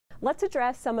Let's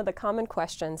address some of the common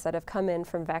questions that have come in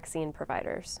from vaccine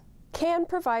providers. Can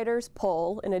providers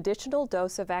pull an additional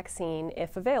dose of vaccine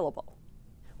if available?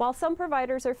 While some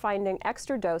providers are finding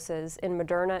extra doses in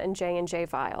Moderna and J&J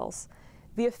vials,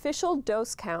 the official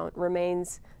dose count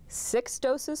remains 6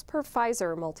 doses per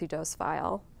Pfizer multi-dose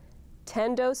vial,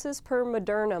 10 doses per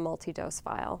Moderna multi-dose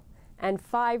vial, and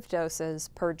 5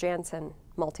 doses per Janssen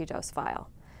multi-dose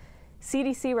vial.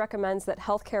 CDC recommends that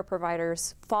healthcare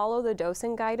providers follow the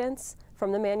dosing guidance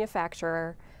from the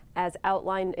manufacturer as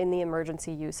outlined in the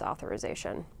emergency use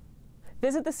authorization.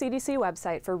 Visit the CDC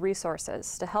website for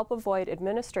resources to help avoid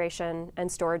administration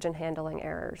and storage and handling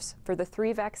errors for the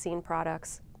 3 vaccine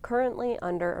products currently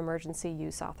under emergency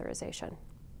use authorization.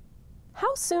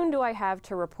 How soon do I have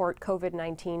to report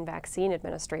COVID-19 vaccine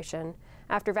administration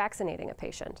after vaccinating a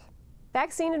patient?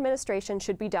 Vaccine administration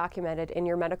should be documented in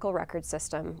your medical record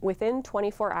system within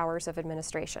 24 hours of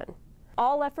administration.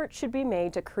 All efforts should be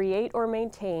made to create or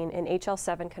maintain an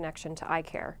HL7 connection to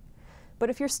iCare. But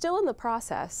if you're still in the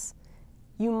process,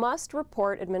 you must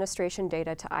report administration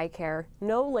data to iCare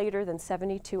no later than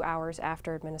 72 hours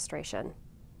after administration.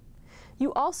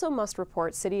 You also must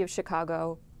report City of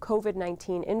Chicago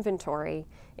COVID-19 inventory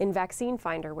in Vaccine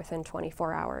Finder within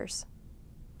 24 hours.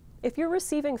 If you're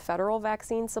receiving federal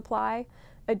vaccine supply,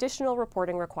 additional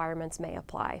reporting requirements may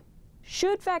apply.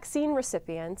 Should vaccine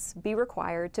recipients be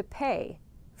required to pay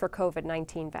for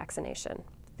COVID-19 vaccination?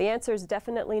 The answer is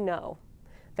definitely no.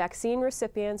 Vaccine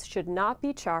recipients should not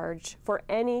be charged for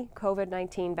any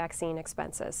COVID-19 vaccine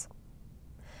expenses.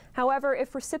 However,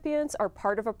 if recipients are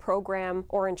part of a program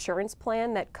or insurance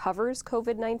plan that covers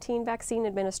COVID-19 vaccine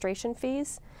administration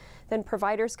fees, then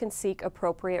providers can seek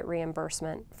appropriate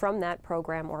reimbursement from that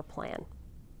program or plan.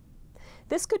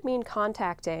 This could mean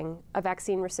contacting a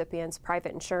vaccine recipient's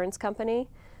private insurance company,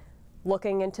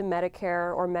 looking into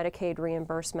Medicare or Medicaid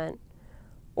reimbursement,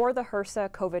 or the HRSA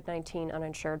COVID-19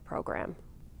 uninsured program.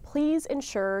 Please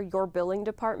ensure your billing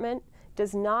department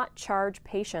does not charge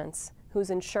patients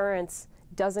whose insurance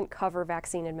doesn't cover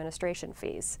vaccine administration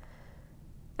fees.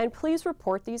 And please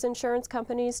report these insurance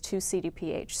companies to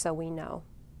CDPH so we know.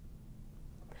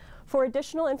 For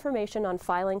additional information on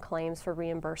filing claims for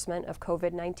reimbursement of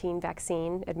COVID-19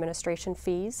 vaccine administration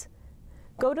fees,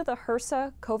 go to the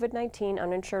HRSA COVID-19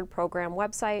 uninsured program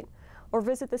website or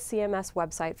visit the CMS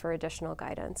website for additional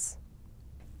guidance.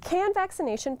 Can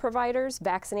vaccination providers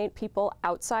vaccinate people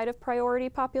outside of priority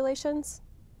populations?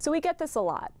 So we get this a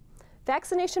lot.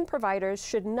 Vaccination providers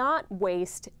should not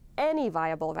waste any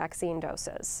viable vaccine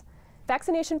doses.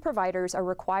 Vaccination providers are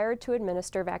required to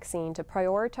administer vaccine to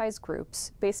prioritized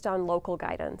groups based on local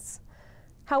guidance.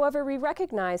 However, we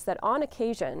recognize that on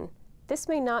occasion, this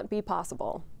may not be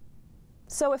possible.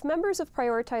 So if members of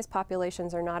prioritized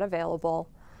populations are not available,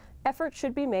 efforts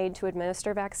should be made to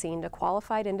administer vaccine to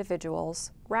qualified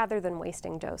individuals rather than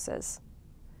wasting doses.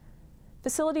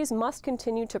 Facilities must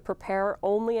continue to prepare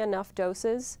only enough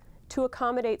doses to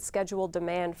accommodate scheduled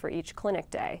demand for each clinic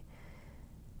day.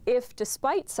 If,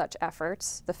 despite such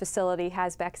efforts, the facility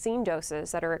has vaccine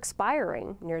doses that are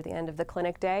expiring near the end of the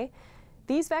clinic day,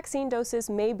 these vaccine doses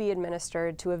may be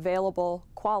administered to available,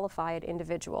 qualified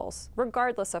individuals,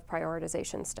 regardless of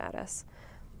prioritization status.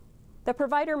 The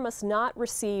provider must not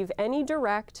receive any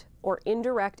direct or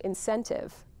indirect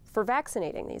incentive for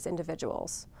vaccinating these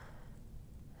individuals.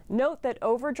 Note that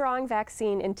overdrawing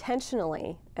vaccine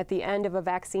intentionally at the end of a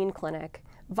vaccine clinic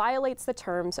violates the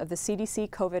terms of the CDC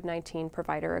COVID-19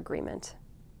 provider agreement.